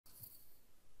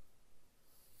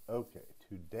Okay,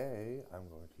 today I'm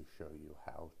going to show you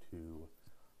how to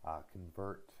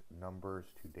convert numbers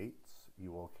to dates.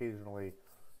 You will occasionally,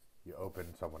 you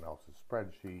open someone else's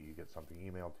spreadsheet, you get something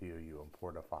emailed to you, you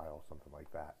import a file, something like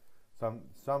that.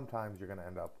 Sometimes you're going to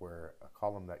end up where a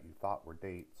column that you thought were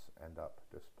dates end up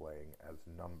displaying as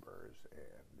numbers,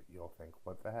 and you'll think,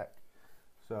 what the heck?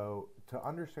 So to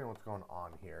understand what's going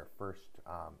on here, first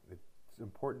it's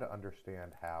important to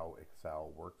understand how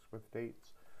Excel works with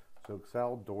dates. So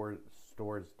Excel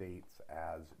stores dates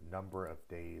as number of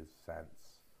days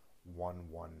since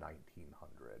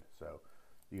 1/1/1900. So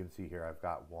you can see here I've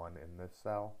got 1 in this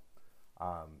cell.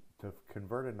 To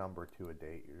convert a number to a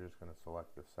date, you're just going to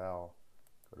select the cell,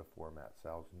 go to Format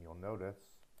Cells, and you'll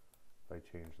notice if I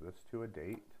change this to a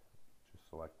date, just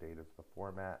select date as the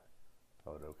format,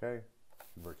 tell it OK,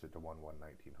 converts it to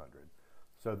 1/1/1900.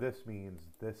 So this means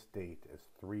this date is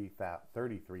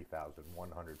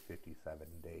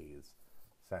 33,157 days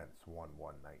since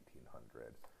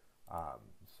 1/1/1900.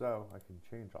 So I can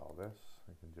change all this.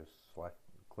 I can just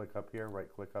click up here, right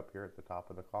click up here at the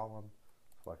top of the column,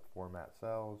 select Format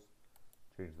Cells,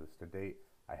 change this to date.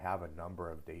 I have a number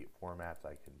of date formats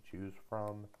I can choose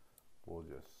from. We'll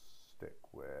just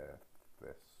stick with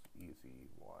this easy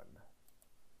one.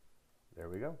 There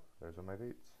we go. There's my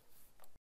dates.